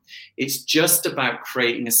about. It's just about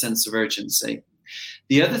creating a sense of urgency.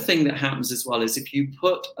 The other thing that happens as well is if you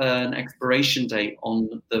put an expiration date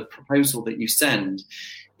on the proposal that you send,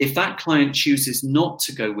 if that client chooses not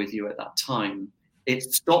to go with you at that time, it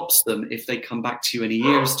stops them, if they come back to you in a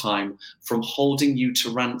year's time, from holding you to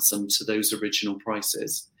ransom to those original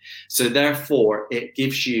prices. So therefore, it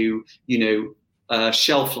gives you, a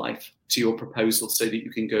shelf life to your proposal so that you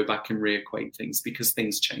can go back and reequate things because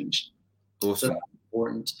things change. Awesome. So that's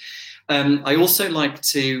important. I also like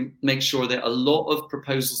to make sure that a lot of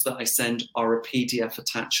proposals that I send are a PDF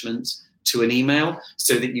attachment to an email,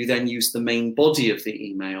 so that you then use the main body of the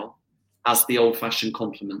email as the old-fashioned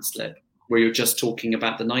compliment slip, where you're just talking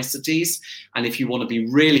about the niceties. And if you want to be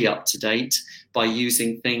really up to date by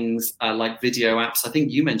using things like video apps, I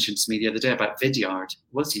think you mentioned to me the other day about Vidyard.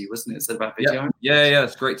 Wasn't it? Is it about Vidyard? Yeah,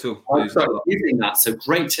 it's a great tool. I started using that, so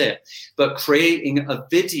great tip. But creating a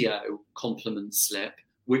video compliment slip,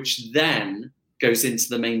 which then goes into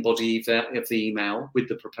the main body of the email with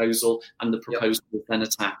the proposal, and the proposal is then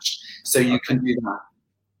attached. So you can do that.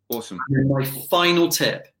 Awesome. And my final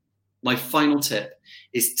tip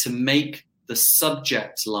is to make the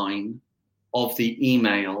subject line of the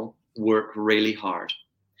email work really hard.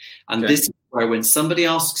 And this is where, when somebody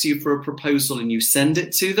asks you for a proposal and you send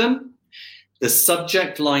it to them, the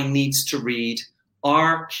subject line needs to read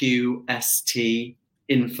RQST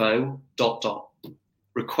info ...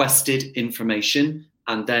 requested information,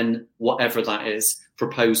 and then whatever that is,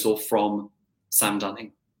 proposal from Sam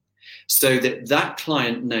Dunning. So that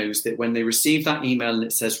client knows that when they receive that email and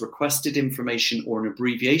it says requested information or an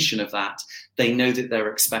abbreviation of that, they know that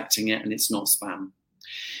they're expecting it and it's not spam.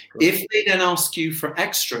 If they then ask you for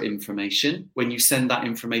extra information, when you send that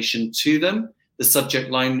information to them, the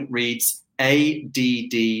subject line reads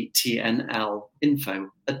ADDTNL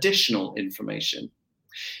info, additional information.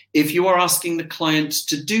 If you are asking the client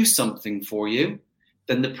to do something for you,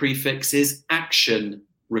 then the prefix is action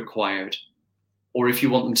required. or if you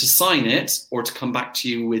want them to sign it or to come back to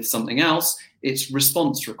you with something else, it's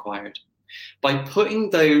response required. By putting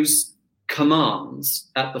those commands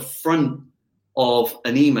at the front of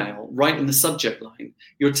an email, right in the subject line,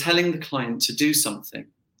 you're telling the client to do something.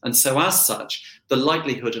 And so as such, the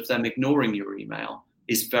likelihood of them ignoring your email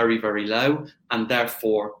is very, very low, and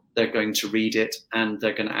therefore they're going to read it and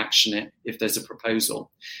they're going to action it if there's a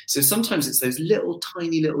proposal. So sometimes it's those little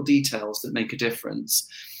tiny little details that make a difference.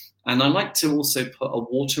 And I like to also put a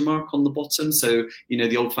watermark on the bottom. So,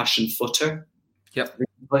 the old-fashioned footer. Yep.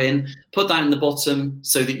 Put that in the bottom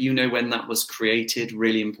so that you know when that was created,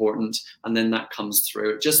 really important. And then that comes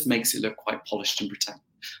through. It just makes it look quite polished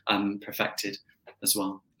and perfected as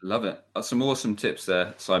well. Love it. That's some awesome tips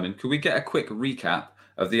there, Simon. Could we get a quick recap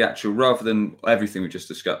of the actual, rather than everything we just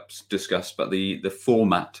discussed, but the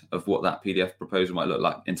format of what that PDF proposal might look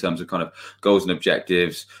like in terms of kind of goals and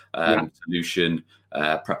objectives, solution,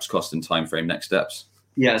 perhaps cost and time frame, next steps?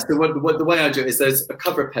 Yeah, so the way I do it is there's a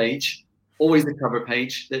cover page, always a cover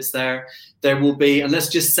page that's there. There will be, and let's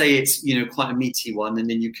just say it's, quite a meaty one, and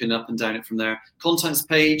then you can up and down it from there. Contacts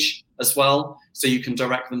page as well, so you can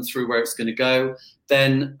direct them through where it's going to go.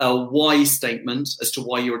 Then a why statement as to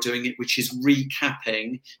why you're doing it, which is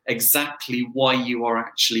recapping exactly why you are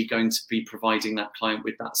actually going to be providing that client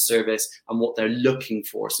with that service and what they're looking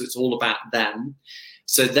for. So it's all about them.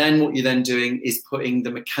 So then what you're then doing is putting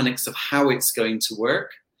the mechanics of how it's going to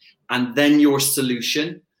work, and then your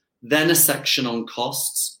solution, then a section on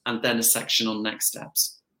costs, and then a section on next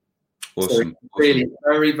steps. Awesome. So really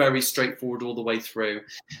very, very straightforward all the way through.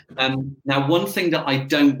 Now, one thing that I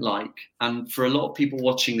don't like, and for a lot of people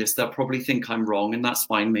watching this, they'll probably think I'm wrong, and that's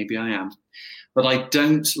fine, maybe I am, but I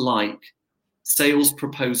don't like sales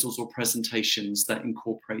proposals or presentations that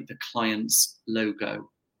incorporate the client's logo.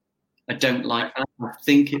 I don't like that. I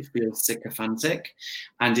think it feels sycophantic,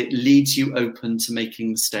 and it leaves you open to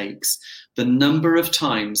making mistakes. The number of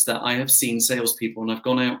times that I have seen salespeople, and I've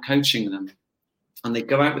gone out coaching them, and they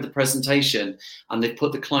go out with a presentation and they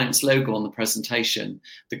put the client's logo on the presentation.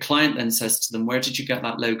 The client then says to them, "Where did you get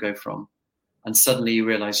that logo from?" And suddenly you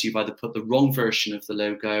realize you've either put the wrong version of the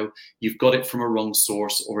logo, you've got it from a wrong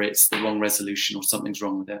source, or it's the wrong resolution, or something's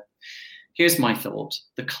wrong with it. Here's my thought.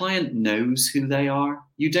 The client knows who they are.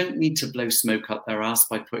 You don't need to blow smoke up their ass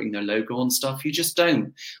by putting their logo on stuff. You just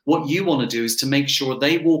don't. What you want to do is to make sure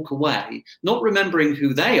they walk away, not remembering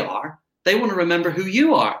who they are. They want to remember who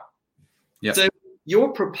you are. Yep. So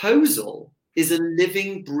your proposal is a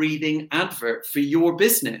living, breathing advert for your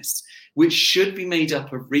business, which should be made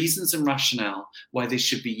up of reasons and rationale why they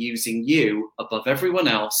should be using you above everyone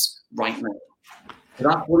else right now.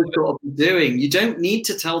 That's what it's got to be doing. You don't need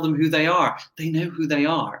to tell them who they are. They know who they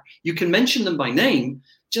are. You can mention them by name,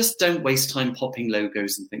 just don't waste time popping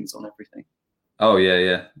logos and things on everything. Oh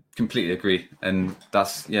yeah, completely agree. And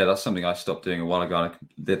that's something I stopped doing a while ago.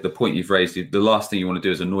 The point you've raised, the last thing you want to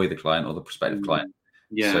do is annoy the client or the prospective client.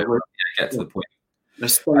 Yeah, so get to the point.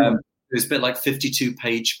 It's a bit like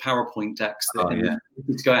 52-page PowerPoint decks that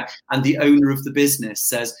to go out, and the owner of the business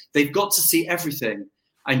says they've got to see everything.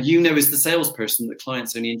 And as the salesperson, the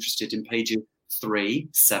client's only interested in pages 3,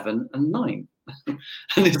 7, and 9. And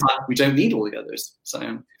it's like, we don't need all the others.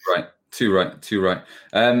 So right. Too right.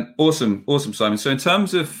 Awesome, Simon. So in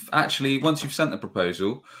terms of actually, once you've sent the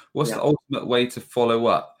proposal, what's the ultimate way to follow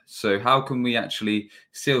up? So how can we actually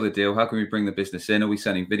seal the deal? How can we bring the business in? Are we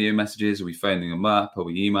sending video messages? Are we phoning them up? Are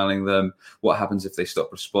we emailing them? What happens if they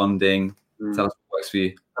stop responding? Tell us what works for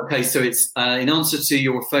you. Okay, so it's in answer to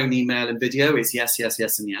your phone, email, and video, it's yes,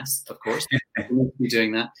 and yes, of course. We need to be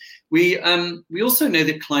doing that. We also know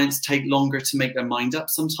that clients take longer to make their mind up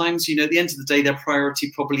sometimes. At the end of the day, their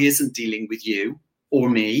priority probably isn't dealing with you or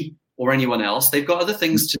me or anyone else. They've got other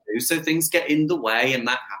things to do, so things get in the way, and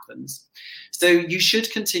that happens. So you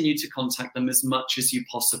should continue to contact them as much as you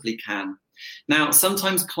possibly can. Now,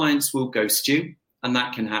 sometimes clients will ghost you, and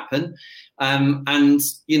that can happen. And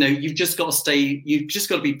you've just got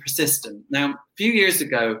to be persistent. Now, a few years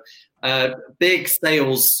ago, a big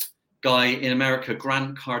sales guy in America,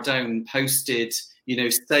 Grant Cardone, posted,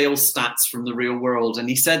 sales stats from the real world. And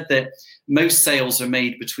he said that most sales are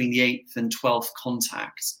made between the 8th and 12th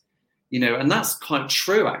contact, and that's quite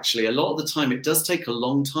true, actually. A lot of the time, it does take a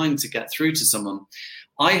long time to get through to someone.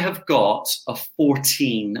 I have got a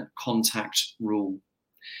 14 contact rule.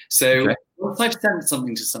 So once I've sent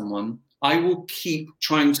something to someone, I will keep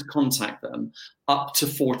trying to contact them up to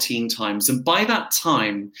 14 times. And by that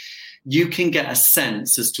time, you can get a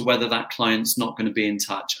sense as to whether that client's not going to be in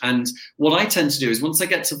touch. And what I tend to do is once I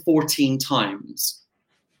get to 14 times,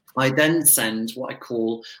 I then send what I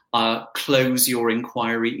call a close your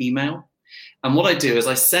inquiry email. And what I do is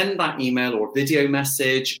I send that email or video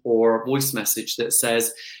message or voice message that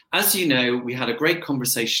says, as you know, we had a great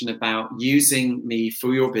conversation about using me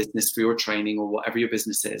for your business, for your training, or whatever your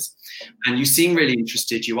business is. And you seem really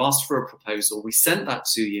interested. You asked for a proposal. We sent that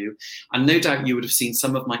to you. And no doubt you would have seen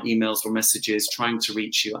some of my emails or messages trying to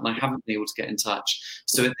reach you. And I haven't been able to get in touch.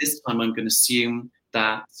 So at this time, I'm going to assume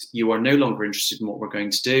that you are no longer interested in what we're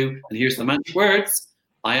going to do. And here's the magic words.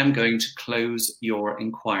 I am going to close your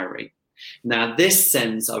inquiry. Now, this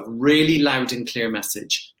sends a really loud and clear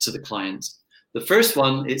message to the client. The first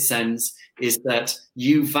one it sends is that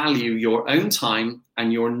you value your own time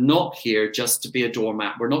and you're not here just to be a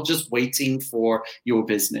doormat. We're not just waiting for your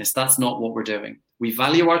business. That's not what we're doing. We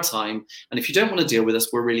value our time. And if you don't want to deal with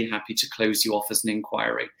us, we're really happy to close you off as an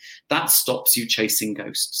inquiry. That stops you chasing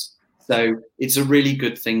ghosts. So it's a really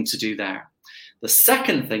good thing to do there. The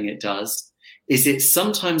second thing it does is it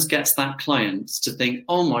sometimes gets that client to think,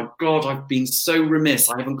 oh my God, I've been so remiss.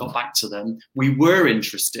 I haven't got back to them. We were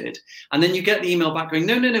interested. And then you get the email back going,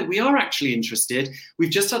 no, we are actually interested. We've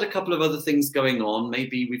just had a couple of other things going on.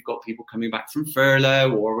 Maybe we've got people coming back from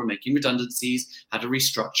furlough, or we're making redundancies, had a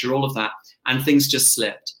restructure, all of that. And things just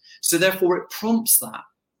slipped. So therefore it prompts that.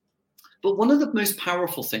 But one of the most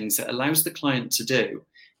powerful things it allows the client to do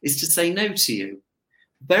is to say no to you.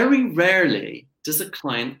 Very rarely does a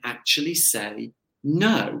client actually say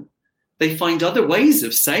no. They find other ways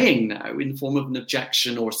of saying no in the form of an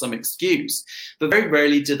objection or some excuse, but very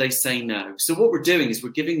rarely do they say no. So what we're doing is we're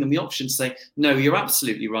giving them the option to say, no, you're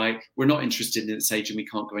absolutely right. We're not interested in this stage and we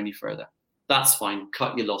can't go any further. That's fine.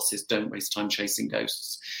 Cut your losses. Don't waste time chasing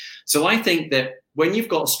ghosts. So I think that when you've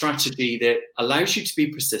got a strategy that allows you to be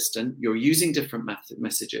persistent, you're using different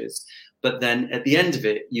messages, but then at the end of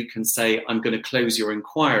it, you can say, I'm going to close your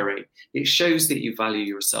inquiry. It shows that you value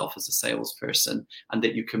yourself as a salesperson and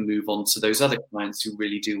that you can move on to those other clients who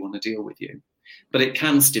really do want to deal with you. But it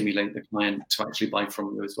can stimulate the client to actually buy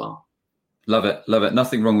from you as well. Love it. Love it.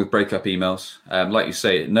 Nothing wrong with breakup emails. Like you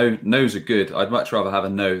say, no's are good. I'd much rather have a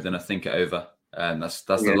no than a think it over. And that's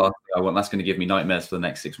the last thing I want. That's going to give me nightmares for the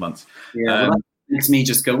next 6 months. Yeah, well, that makes me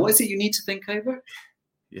just go, what is it you need to think over?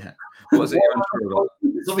 Yeah. What is it you're unsure about?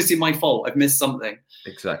 It's obviously my fault. I've missed something.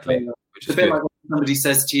 Exactly. It's a bit like when somebody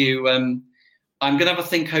says to you, I'm going to have a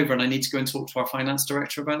think over and I need to go and talk to our finance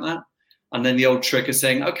director about that. And then the old trick is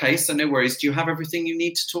saying, okay, so no worries. Do you have everything you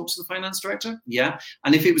need to talk to the finance director? Yeah.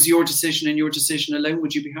 And if it was your decision and your decision alone,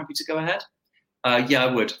 would you be happy to go ahead? Yeah, I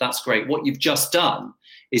would. That's great. What you've just done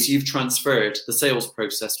is you've transferred the sales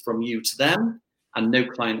process from you to them, and no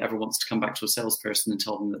client ever wants to come back to a salesperson and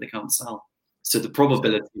tell them that they can't sell. So the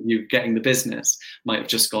probability of you getting the business might have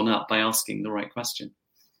just gone up by asking the right question.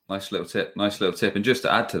 Nice little tip. And just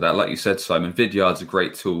to add to that, like you said, Simon, Vidyard's a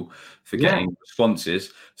great tool for getting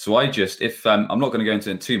responses. So I'm not going to go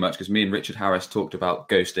into it too much because me and Richard Harris talked about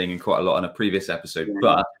ghosting in quite a lot on a previous episode,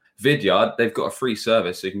 but Vidyard, they've got a free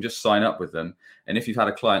service, so you can just sign up with them. And if you've had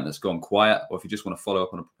a client that's gone quiet, or if you just want to follow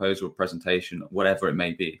up on a proposal, or presentation, whatever it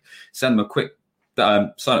may be, send them a quick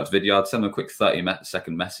sign up to Vidyard, send them a quick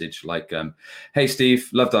 30-second message like, hey, Steve,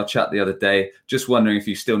 loved our chat the other day. Just wondering if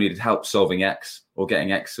you still needed help solving X or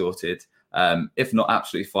getting X sorted. If not,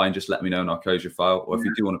 absolutely fine. Just let me know and I'll close your file. Or if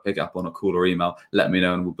you do want to pick up on a call or email, let me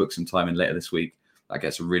know and we'll book some time in later this week. That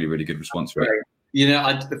gets a really, really good response rate. You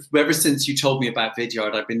know, ever since you told me about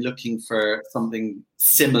Vidyard, I've been looking for something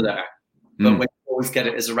similar, but when you always get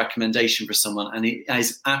it as a recommendation for someone, and it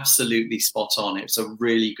is absolutely spot on. It's a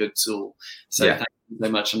really good tool. So thank you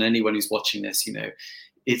so much. And anyone who's watching this, you know,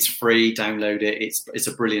 it's free, download it. It's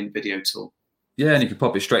a brilliant video tool. Yeah, and you can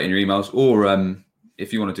pop it straight in your emails, or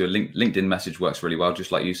if you want to do a LinkedIn message works really well.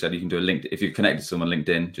 Just like you said, you can do a link. If you've connected to someone on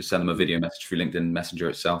LinkedIn, just send them a video message through LinkedIn Messenger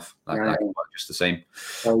itself. That can work just the same.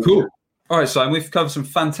 Cool. All right, Simon, we've covered some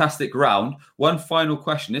fantastic ground. One final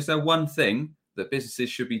question. Is there one thing that businesses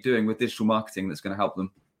should be doing with digital marketing that's going to help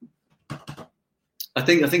them? I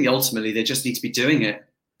think ultimately they just need to be doing it.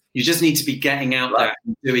 You just need to be getting out there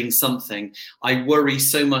and doing something. I worry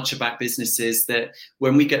so much about businesses that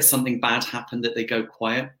when we get something bad happen, that they go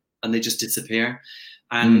quiet and they just disappear.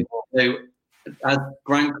 And as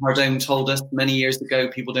Grant Cardone told us many years ago,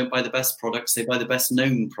 people don't buy the best products, they buy the best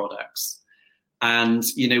known products. And,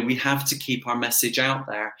 you know, we have to keep our message out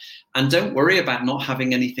there, and don't worry about not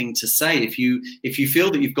having anything to say. If you feel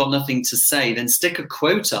that you've got nothing to say, then stick a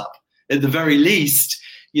quote up at the very least.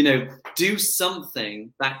 You know, do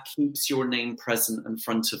something that keeps your name present and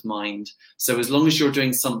front of mind. So as long as you're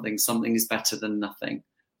doing something, something is better than nothing.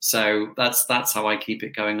 So that's how I keep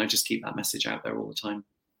it going. I just keep that message out there all the time.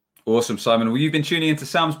 Awesome, Simon. Well, you've been tuning into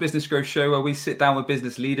Sam's Business Growth Show, where we sit down with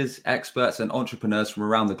business leaders, experts, and entrepreneurs from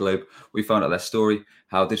around the globe. We find out their story,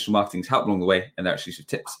 how digital marketing's helped along the way, and their exclusive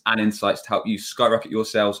tips and insights to help you skyrocket your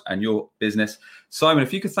sales and your business. Simon,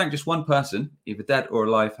 if you could thank just one person, either dead or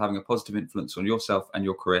alive, having a positive influence on yourself and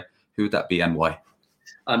your career, who would that be and why?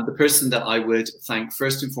 The person that I would thank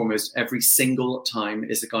first and foremost every single time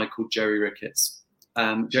is a guy called Jerry Ricketts.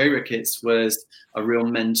 Jerry Ricketts was a real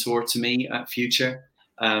mentor to me at Future.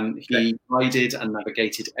 He guided and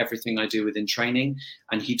navigated everything I do within training.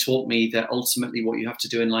 And he taught me that ultimately what you have to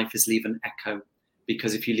do in life is leave an echo,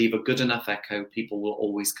 because if you leave a good enough echo, people will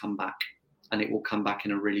always come back, and it will come back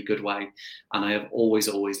in a really good way. And I have always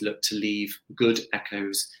looked to leave good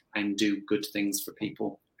echoes and do good things for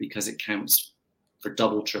people, because it counts for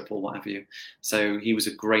double, triple, what have you. So he was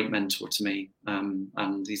a great mentor to me,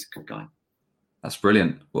 and he's a good guy. That's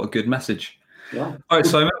brilliant. What a good message. Yeah. All right,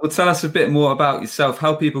 Simon, well, tell us a bit more about yourself,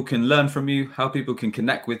 how people can learn from you, how people can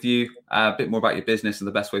connect with you, a bit more about your business and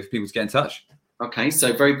the best way for people to get in touch. Okay,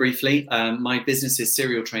 so very briefly, my business is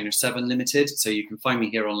Serial Trainer 7 Limited. So you can find me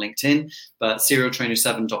here on LinkedIn, but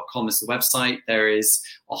serialtrainer7.com is the website. There is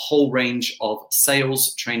a whole range of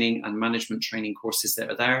sales training and management training courses that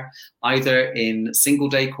are there, either in single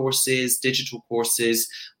day courses, digital courses,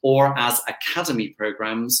 or as academy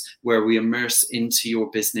programs where we immerse into your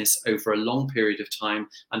business over a long period of time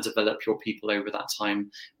and develop your people over that time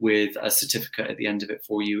with a certificate at the end of it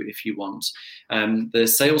for you if you want. The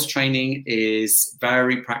sales training is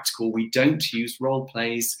very practical. We don't use role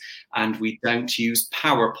plays and we don't use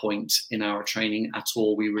PowerPoint in our training at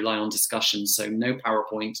all. We rely on discussion, so no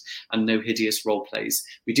PowerPoint and no hideous role plays.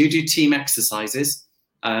 We do team exercises.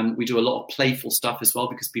 We do a lot of playful stuff as well,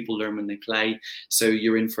 because people learn when they play. So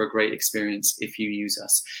you're in for a great experience if you use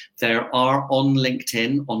us. There are on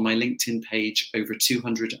LinkedIn, on my LinkedIn page, over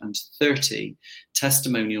 230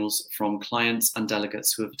 testimonials from clients and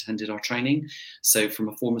delegates who have attended our training. So from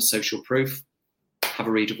a form of social proof, have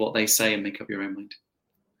a read of what they say and make up your own mind.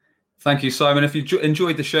 Thank you, Simon. If you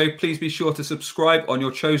enjoyed the show, please be sure to subscribe on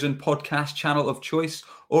your chosen podcast channel of choice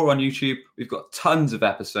or on YouTube. We've got tons of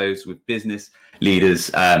episodes with business leaders,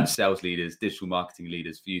 sales leaders, digital marketing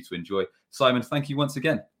leaders for you to enjoy. Simon, thank you once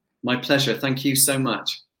again. My pleasure. Thank you so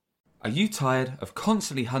much. Are you tired of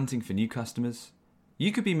constantly hunting for new customers?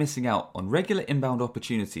 You could be missing out on regular inbound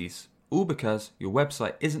opportunities, all because your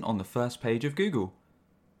website isn't on the first page of Google.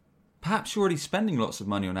 Perhaps you're already spending lots of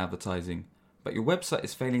money on advertising, but your website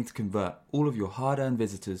is failing to convert all of your hard-earned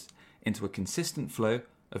visitors into a consistent flow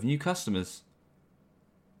of new customers.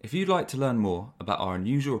 If you'd like to learn more about our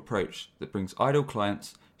unusual approach that brings ideal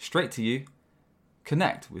clients straight to you,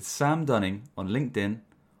 connect with Sam Dunning on LinkedIn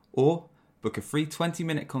or book a free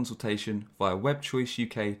 20-minute consultation via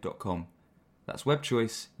webchoiceuk.com. That's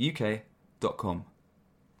webchoiceuk.com.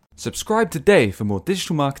 Subscribe today for more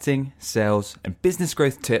digital marketing, sales, and business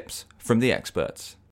growth tips from the experts.